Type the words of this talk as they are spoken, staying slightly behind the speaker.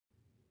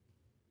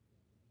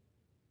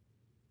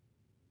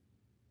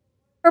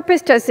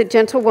Purpose does the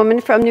gentlewoman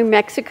from New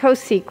Mexico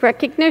seek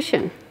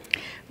recognition?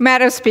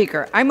 Madam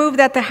Speaker, I move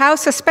that the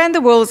House suspend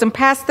the rules and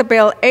pass the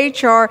bill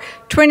H.R.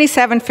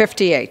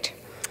 2758.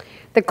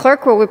 The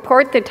clerk will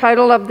report the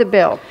title of the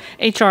bill.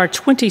 H.R.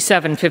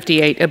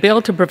 2758, a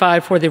bill to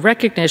provide for the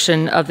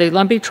recognition of the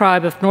Lumbee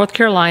Tribe of North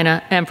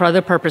Carolina and for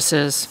other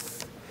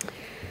purposes.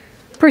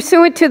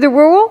 Pursuant to the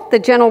rule, the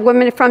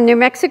gentlewoman from New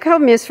Mexico,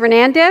 Ms.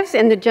 Fernandez,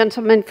 and the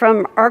gentleman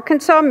from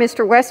Arkansas,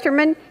 Mr.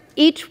 Westerman,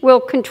 each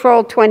will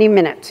control 20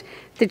 minutes.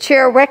 The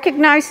chair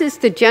recognizes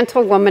the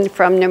gentlewoman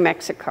from New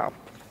Mexico.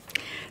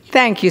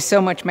 Thank you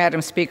so much,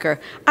 Madam Speaker.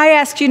 I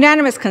ask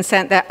unanimous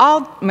consent that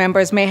all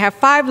members may have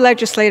 5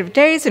 legislative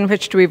days in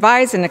which to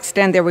revise and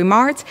extend their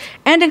remarks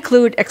and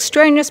include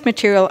extraneous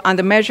material on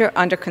the measure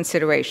under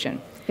consideration.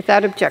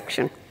 Without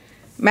objection.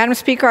 Madam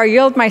Speaker, I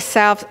yield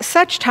myself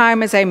such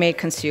time as I may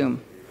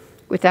consume.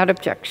 Without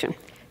objection.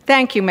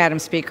 Thank you, Madam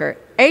Speaker.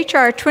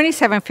 H.R.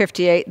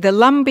 2758, the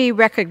Lumbee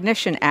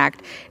Recognition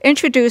Act,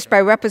 introduced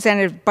by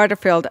Representative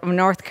Butterfield of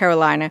North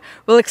Carolina,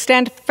 will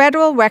extend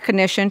federal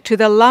recognition to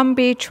the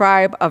Lumbee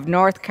Tribe of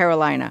North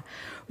Carolina.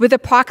 With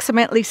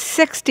approximately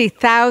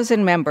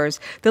 60,000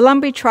 members, the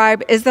Lumbee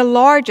Tribe is the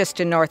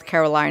largest in North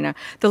Carolina,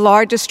 the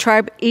largest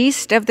tribe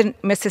east of the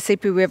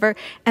Mississippi River,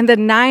 and the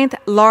 9th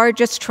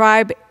largest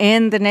tribe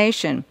in the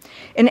nation.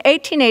 In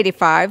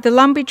 1885, the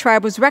Lumbee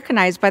Tribe was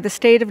recognized by the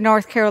state of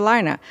North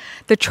Carolina.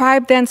 The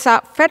tribe then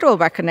sought federal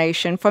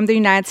recognition from the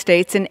United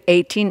States in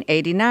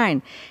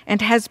 1889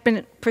 and has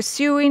been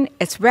pursuing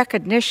its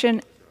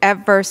recognition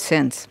ever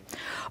since.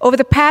 Over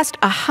the past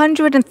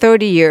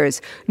 130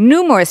 years,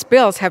 numerous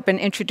bills have been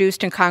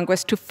introduced in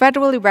Congress to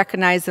federally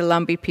recognize the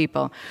Lumbee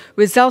people,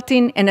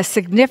 resulting in a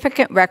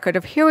significant record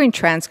of hearing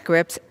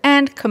transcripts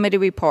and committee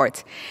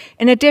reports.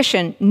 In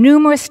addition,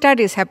 numerous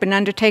studies have been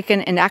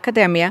undertaken in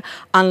academia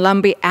on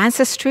Lumbee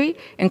ancestry,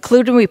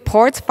 including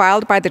reports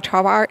filed by the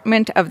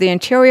Department of the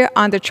Interior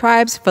on the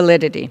tribe's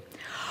validity.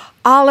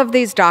 All of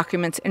these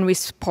documents and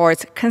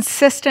reports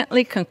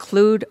consistently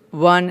conclude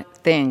one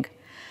thing: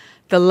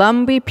 the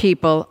Lumbee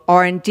people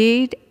are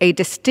indeed a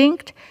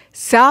distinct,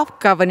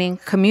 self-governing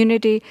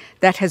community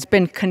that has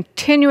been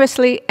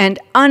continuously and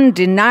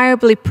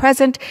undeniably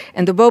present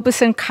in the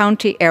Robeson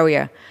County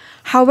area.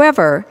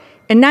 However,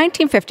 in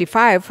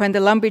 1955, when the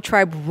Lumbee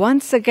Tribe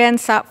once again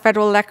sought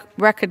federal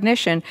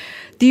recognition,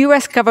 the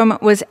U.S.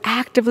 government was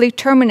actively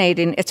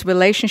terminating its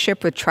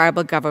relationship with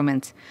tribal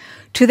governments.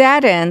 To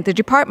that end, the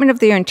Department of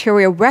the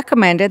Interior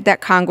recommended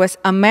that Congress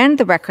amend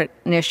the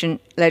recognition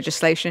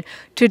legislation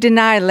to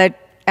deny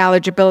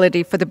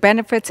eligibility for the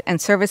benefits and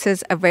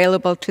services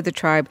available to the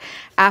tribe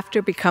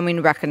after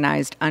becoming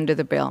recognized under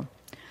the bill.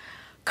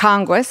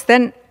 Congress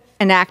then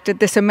enacted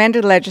this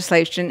amended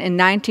legislation in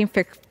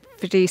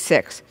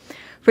 1956,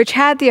 which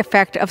had the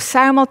effect of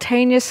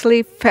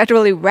simultaneously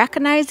federally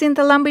recognizing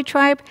the Lumbee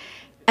Tribe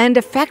and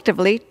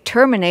effectively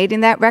terminating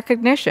that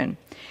recognition.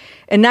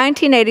 In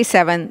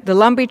 1987, the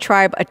Lumbee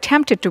Tribe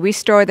attempted to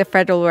restore the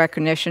federal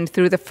recognition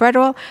through the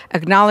federal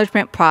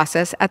acknowledgement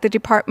process at the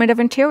Department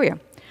of Interior.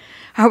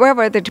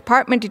 However, the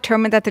department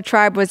determined that the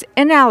tribe was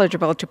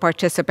ineligible to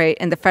participate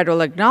in the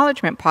federal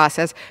acknowledgement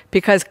process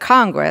because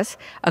Congress,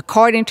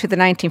 according to the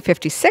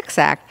 1956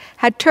 Act,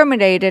 had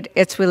terminated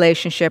its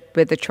relationship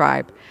with the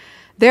tribe.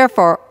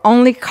 Therefore,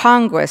 only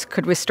Congress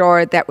could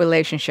restore that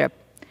relationship.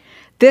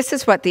 This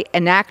is what the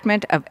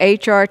enactment of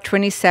H.R.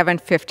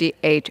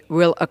 2758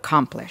 will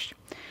accomplish.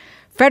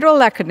 Federal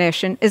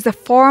recognition is the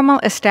formal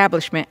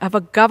establishment of a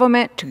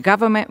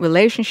government-to-government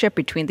relationship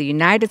between the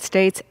United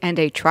States and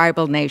a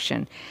tribal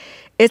nation.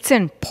 Its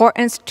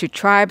importance to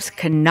tribes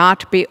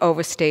cannot be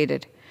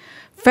overstated.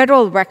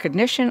 Federal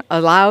recognition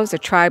allows a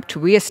tribe to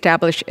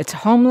reestablish its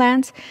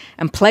homelands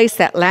and place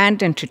that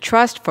land into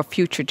trust for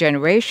future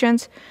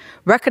generations.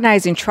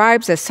 Recognizing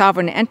tribes as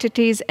sovereign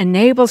entities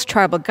enables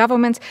tribal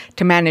governments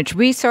to manage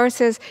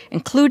resources,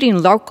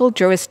 including local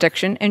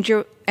jurisdiction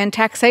and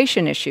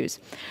taxation issues.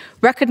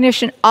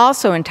 Recognition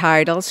also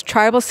entitles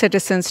tribal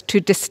citizens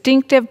to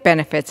distinctive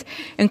benefits,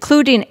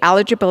 including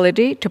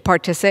eligibility to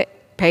participate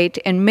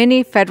in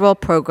many federal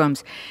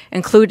programs,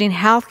 including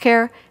health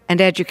care and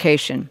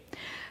education.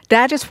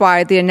 That is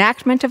why the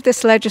enactment of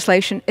this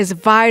legislation is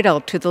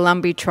vital to the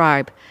Lumbee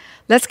Tribe.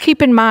 Let's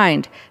keep in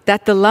mind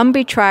that the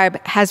Lumbee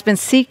Tribe has been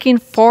seeking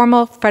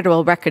formal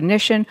federal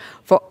recognition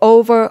for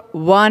over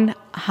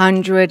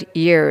 100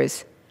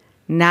 years.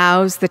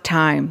 Now's the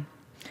time.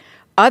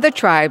 Other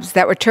tribes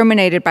that were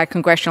terminated by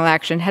congressional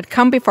action had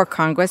come before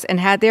Congress and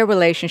had their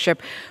relationship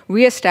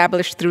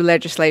reestablished through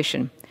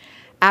legislation.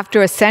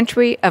 After a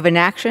century of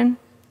inaction,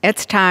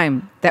 it's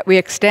time that we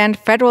extend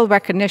federal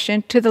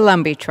recognition to the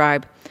Lumbee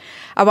Tribe.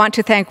 I want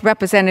to thank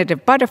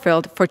Representative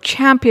Butterfield for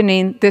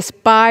championing this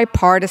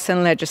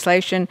bipartisan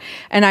legislation,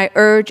 and I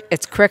urge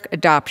its quick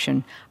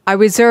adoption. I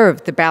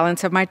reserve the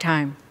balance of my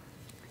time.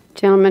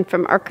 Gentleman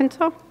from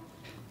Arkansas.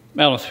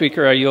 Madam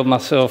Speaker, I yield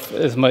myself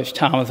as much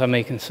time as I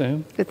may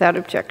consume. Without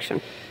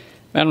objection.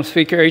 Madam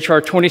Speaker, H.R.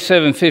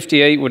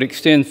 2758 would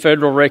extend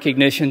federal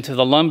recognition to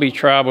the Lumbee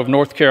Tribe of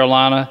North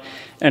Carolina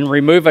and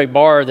remove a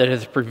bar that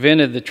has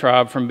prevented the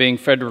tribe from being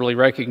federally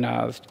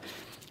recognized.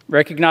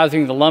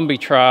 Recognizing the Lumbee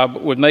Tribe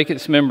would make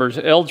its members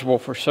eligible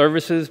for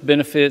services,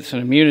 benefits,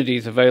 and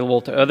immunities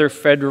available to other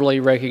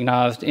federally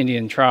recognized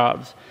Indian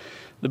tribes.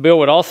 The bill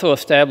would also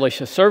establish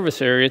a service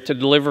area to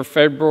deliver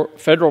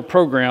federal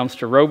programs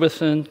to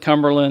Robeson,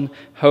 Cumberland,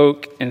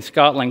 Hoke, and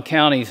Scotland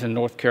counties in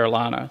North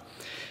Carolina.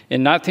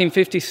 In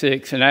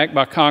 1956, an act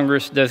by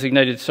Congress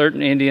designated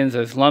certain Indians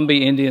as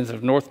Lumbee Indians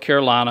of North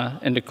Carolina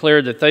and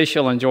declared that they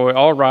shall enjoy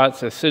all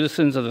rights as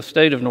citizens of the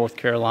state of North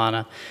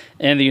Carolina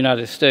and the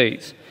United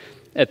States.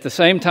 At the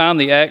same time,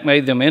 the act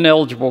made them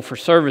ineligible for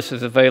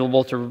services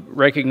available to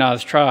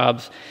recognized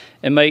tribes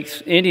and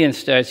makes Indian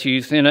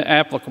statutes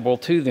inapplicable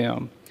to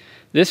them.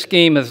 This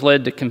scheme has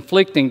led to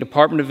conflicting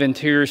Department of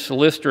Interior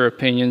solicitor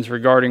opinions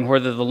regarding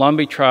whether the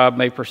Lumbee Tribe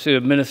may pursue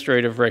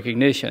administrative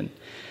recognition.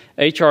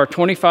 H.R.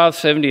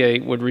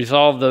 2578 would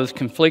resolve those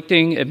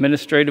conflicting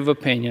administrative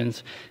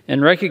opinions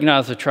and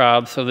recognize the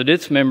tribe so that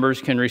its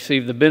members can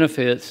receive the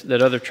benefits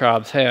that other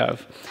tribes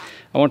have.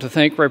 I want to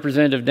thank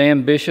Representative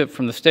Dan Bishop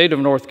from the state of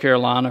North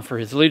Carolina for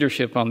his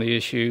leadership on the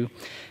issue.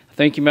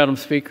 Thank you, Madam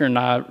Speaker, and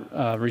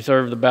I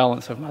reserve the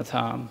balance of my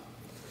time.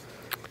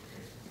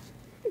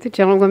 The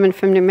gentlewoman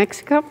from New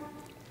Mexico.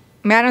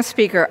 Madam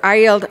Speaker, I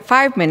yield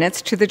 5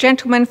 minutes to the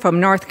gentleman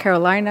from North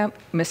Carolina,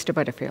 Mr.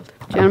 Butterfield.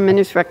 Gentleman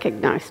is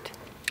recognized.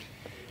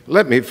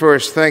 Let me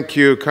first thank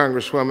you,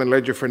 Congresswoman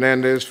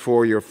Ledger-Fernandez,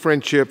 for your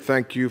friendship.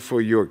 Thank you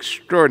for your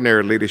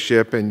extraordinary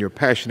leadership and your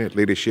passionate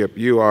leadership.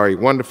 You are a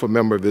wonderful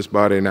member of this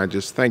body, and I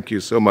just thank you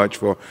so much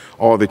for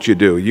all that you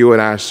do. You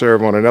and I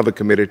serve on another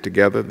committee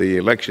together, the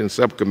Election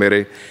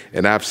Subcommittee,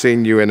 and I've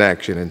seen you in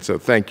action, and so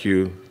thank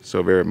you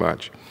so very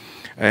much.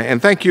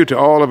 And thank you to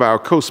all of our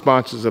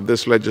co-sponsors of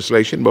this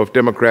legislation, both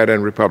Democrat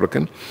and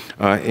Republican,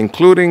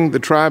 including the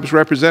tribe's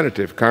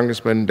representative,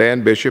 Congressman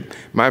Dan Bishop,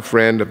 my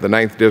friend of the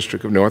 9th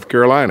District of North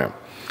Carolina.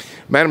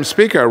 Madam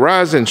Speaker, I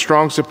rise in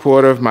strong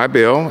support of my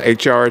bill,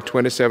 H.R.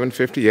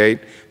 2758,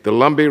 the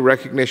Lumbee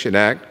Recognition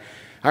Act.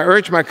 I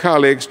urge my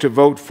colleagues to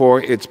vote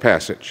for its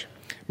passage.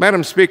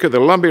 Madam Speaker, the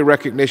Lumbee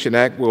Recognition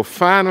Act will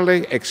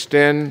finally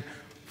extend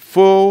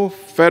full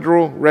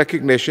federal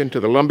recognition to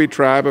the Lumbee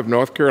Tribe of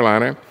North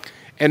Carolina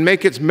and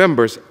make its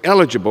members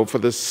eligible for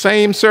the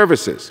same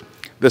services,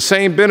 the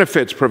same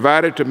benefits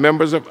provided to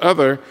members of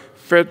other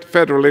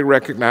federally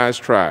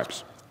recognized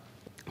tribes.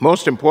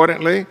 Most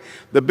importantly,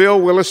 the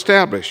bill will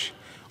establish,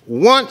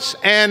 once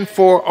and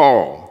for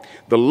all,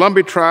 the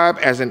Lumbee Tribe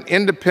as an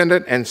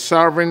independent and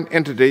sovereign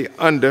entity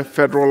under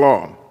federal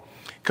law.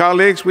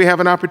 Colleagues, we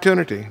have an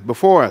opportunity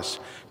before us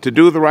to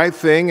do the right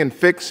thing and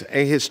fix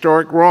a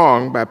historic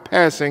wrong by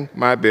passing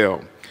my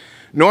bill.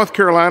 North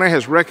Carolina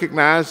has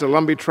recognized the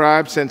Lumbee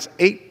Tribe since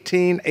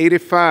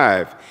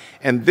 1885,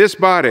 and this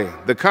body,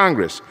 the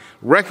Congress,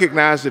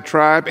 recognized the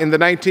tribe in the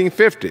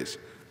 1950s,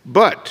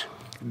 but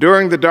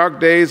during the dark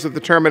days of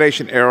the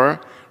termination era,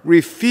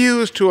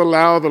 refused to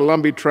allow the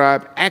Lumbee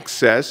Tribe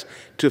access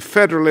to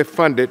federally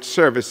funded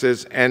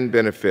services and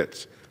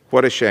benefits.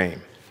 What a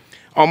shame.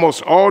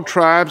 Almost all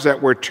tribes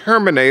that were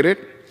terminated,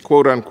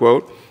 quote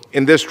unquote,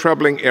 in this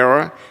troubling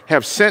era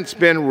have since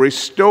been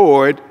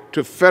restored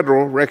to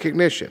federal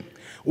recognition.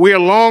 We are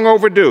long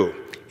overdue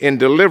in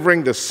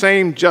delivering the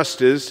same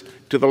justice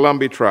to the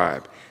Lumbee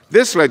Tribe.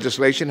 This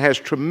legislation has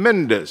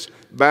tremendous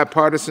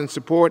bipartisan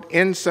support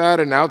inside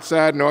and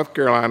outside North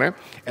Carolina,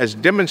 as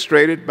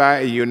demonstrated by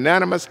a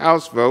unanimous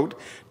House vote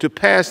to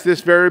pass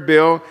this very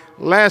bill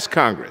last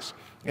Congress,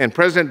 and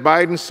President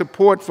Biden's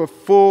support for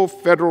full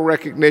federal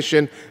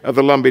recognition of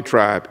the Lumbee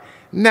Tribe.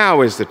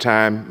 Now is the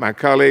time, my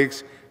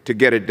colleagues, to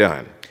get it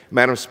done.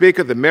 Madam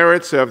Speaker, the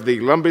merits of the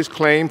Lumbees'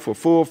 claim for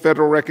full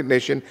federal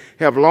recognition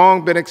have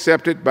long been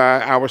accepted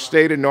by our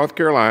state of North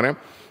Carolina,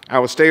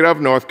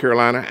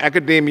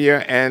 academia,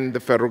 and the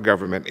federal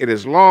government. It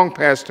is long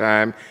past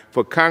time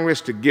for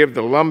Congress to give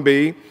the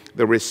Lumbee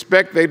the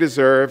respect they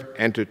deserve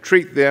and to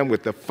treat them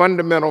with the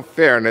fundamental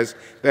fairness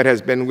that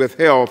has been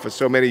withheld for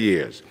so many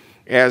years.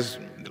 As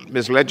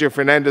Ms.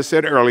 Ledger-Fernandez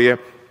said earlier,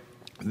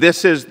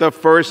 this is the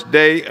first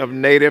day of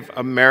Native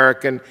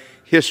American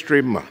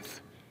History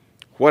Month.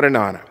 What an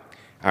honor.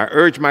 I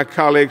urge my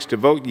colleagues to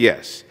vote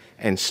yes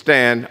and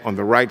stand on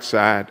the right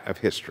side of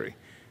history.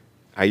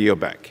 I yield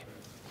back.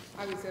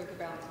 I reserve the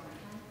balance.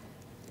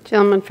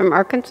 Gentleman from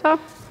Arkansas.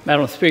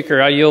 Madam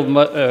Speaker, I yield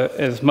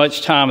as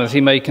much time as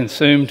he may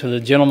consume to the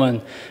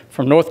gentleman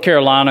from North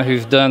Carolina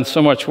who's done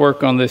so much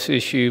work on this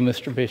issue,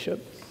 Mr.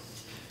 Bishop.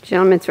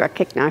 Gentleman's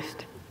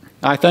recognized.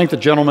 I thank the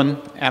gentleman,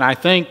 and I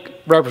thank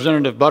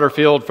Representative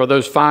Butterfield for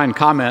those fine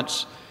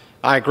comments.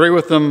 I agree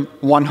with them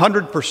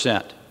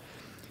 100%.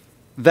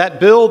 That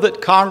bill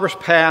that Congress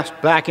passed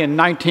back in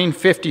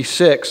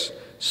 1956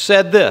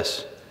 said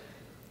this: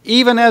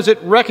 even as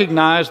it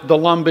recognized the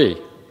Lumbee,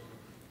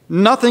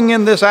 nothing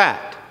in this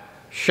act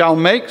shall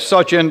make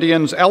such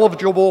Indians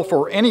eligible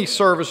for any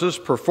services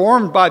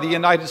performed by the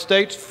United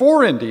States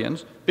for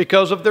Indians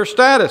because of their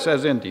status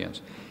as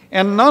Indians,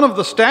 and none of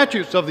the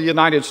statutes of the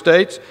United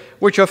States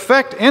which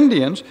affect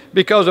Indians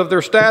because of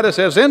their status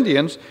as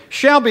Indians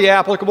shall be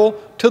applicable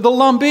to the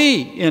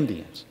Lumbee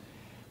Indians.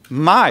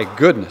 My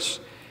goodness.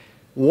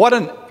 What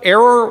an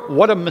error,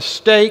 what a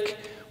mistake,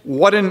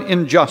 What an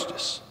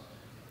injustice.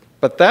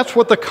 But that's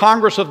what the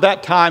Congress of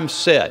that time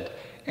said,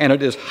 and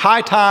it is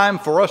high time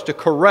for us to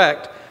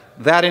correct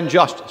that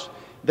injustice.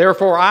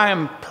 Therefore, I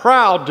am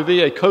proud to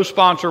be a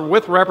co-sponsor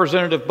with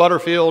Representative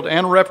Butterfield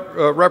and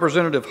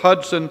Representative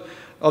Hudson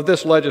of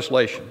this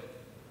legislation.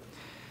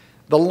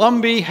 The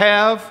Lumbee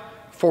have,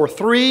 for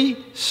 3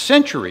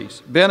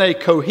 centuries, been a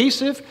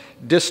cohesive,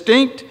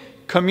 distinct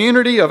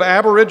community of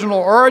Aboriginal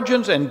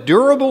origins and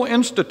durable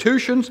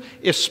institutions,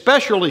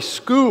 especially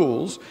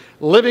schools,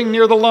 living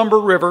near the Lumber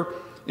River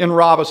in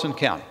Robeson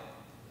County.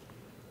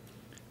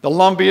 The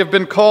Lumbee have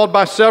been called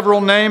by several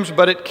names,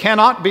 but it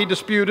cannot be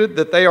disputed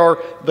that they are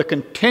the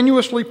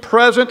continuously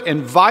present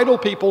and vital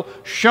people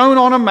shown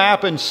on a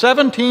map in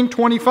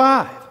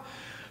 1725,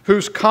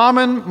 whose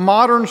common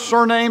modern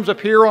surnames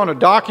appear on a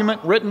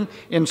document written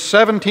in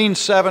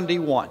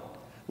 1771.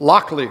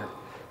 Locklear,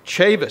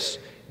 Chavis,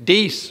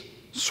 Dease,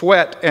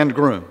 Sweat, and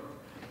Groom.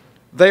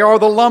 They are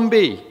the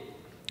Lumbee,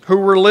 who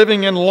were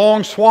living in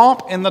Long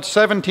Swamp in the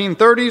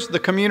 1730s, the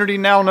community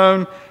now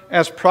known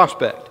as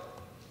Prospect.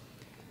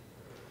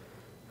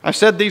 I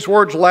said these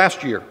words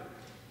last year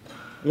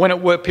when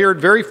it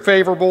appeared very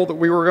favorable that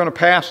we were going to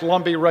pass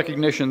Lumbee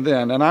recognition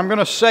then, and I'm going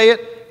to say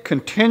it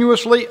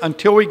continuously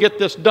until we get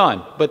this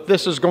done, but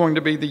this is going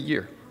to be the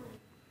year.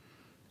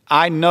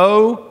 I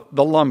know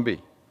the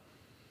Lumbee.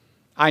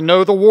 I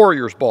know the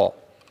Warriors Ball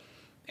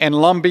and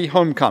Lumbee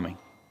Homecoming,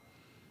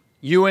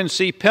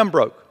 UNC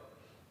Pembroke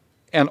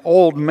and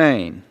Old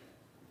Main,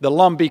 the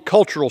Lumbee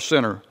Cultural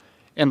Center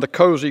and the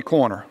Cozy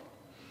Corner.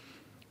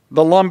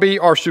 The Lumbee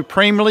are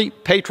supremely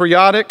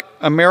patriotic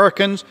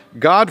Americans,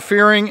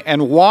 God-fearing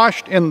and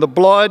washed in the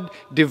blood,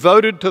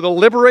 devoted to the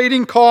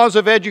liberating cause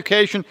of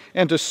education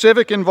and to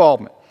civic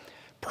involvement,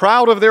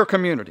 proud of their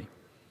community,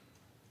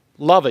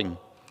 loving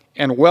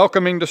and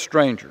welcoming to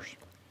strangers.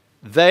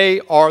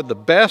 They are the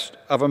best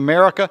of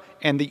America,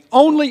 and the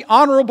only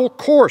honorable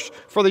course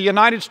for the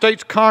United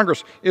States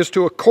Congress is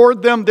to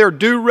accord them their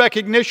due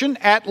recognition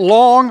at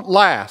long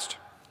last.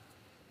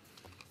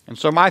 And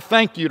so my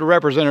thank you to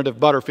Representative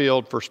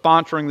Butterfield for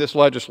sponsoring this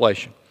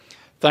legislation.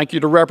 Thank you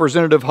to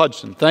Representative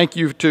Hudson. Thank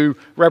you to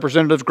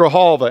Representatives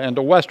Grijalva and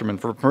to Westerman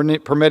for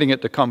permitting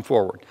it to come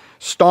forward.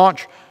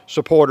 Staunch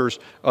supporters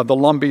of the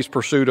Lumbee's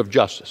pursuit of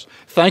justice.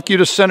 Thank you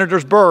to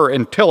Senators Burr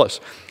and Tillis.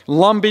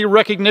 Lumbee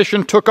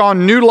recognition took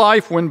on new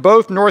life when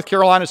both North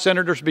Carolina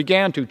senators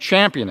began to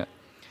champion it.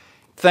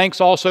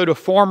 Thanks also to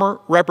former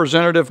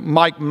Representative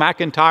Mike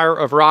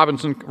McIntyre of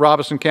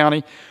Robeson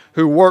County,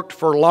 who worked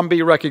for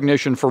Lumbee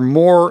recognition for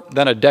more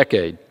than a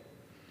decade.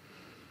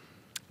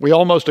 We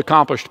almost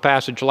accomplished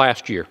passage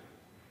last year.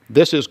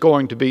 This is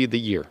going to be the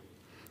year.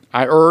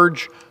 I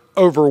urge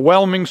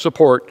overwhelming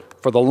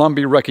support for the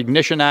Lumbee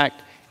Recognition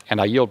Act, and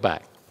I yield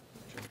back.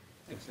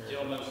 Thanks,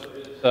 gentlemen,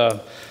 for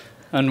his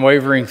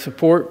unwavering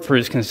support for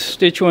his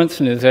constituents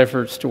and his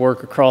efforts to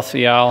work across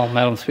the aisle.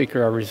 Madam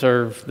Speaker, I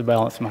reserve the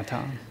balance of my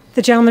time.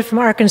 The gentleman from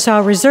Arkansas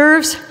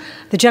reserves.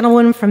 The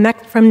gentlewoman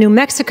from New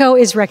Mexico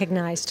is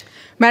recognized.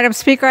 Madam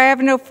Speaker, I have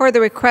no further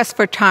requests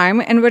for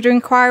time and would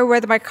inquire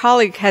whether my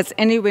colleague has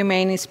any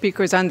remaining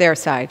speakers on their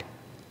side.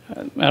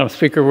 Madam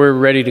Speaker, we're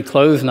ready to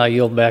close, and I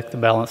yield back the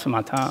balance of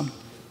my time.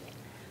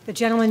 The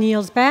gentleman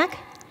yields back.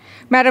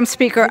 Madam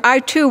Speaker, I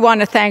too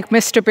want to thank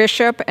Mr.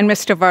 Bishop and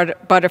Mr.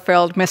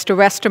 Butterfield, Mr.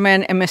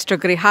 Westerman and Mr.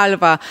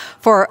 Grijalva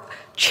for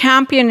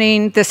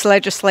championing this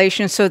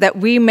legislation so that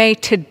we may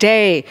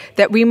today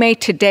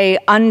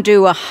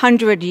undo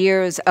 100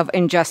 years of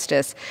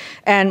injustice.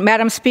 And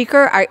Madam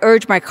Speaker, I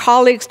urge my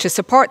colleagues to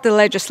support the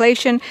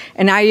legislation,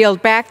 and I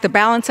yield back the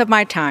balance of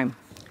my time.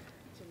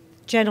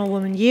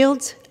 Gentlewoman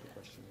yields.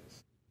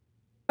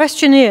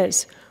 Question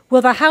is,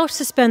 will the House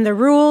suspend the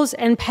rules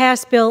and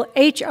pass Bill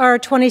H.R.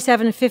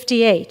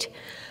 2758?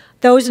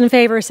 Those in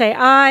favor say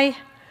aye.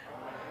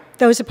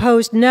 Those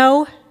opposed,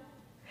 no.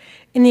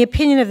 In the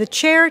opinion of the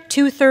chair,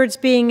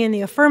 2/3 being in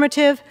the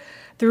affirmative,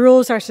 the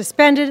rules are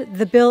suspended.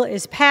 The bill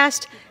is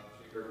passed.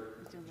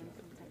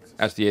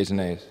 Ask the yeas and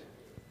nays.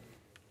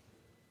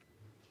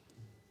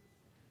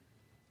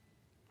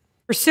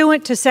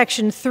 Pursuant to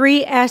Section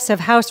 3S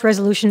of House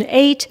Resolution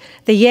 8,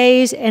 the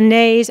yeas and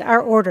nays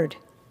are ordered.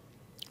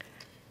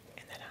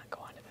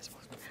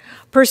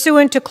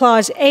 Pursuant to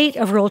Clause 8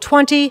 of Rule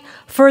 20,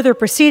 further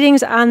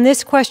proceedings on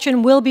this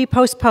question will be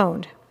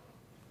postponed.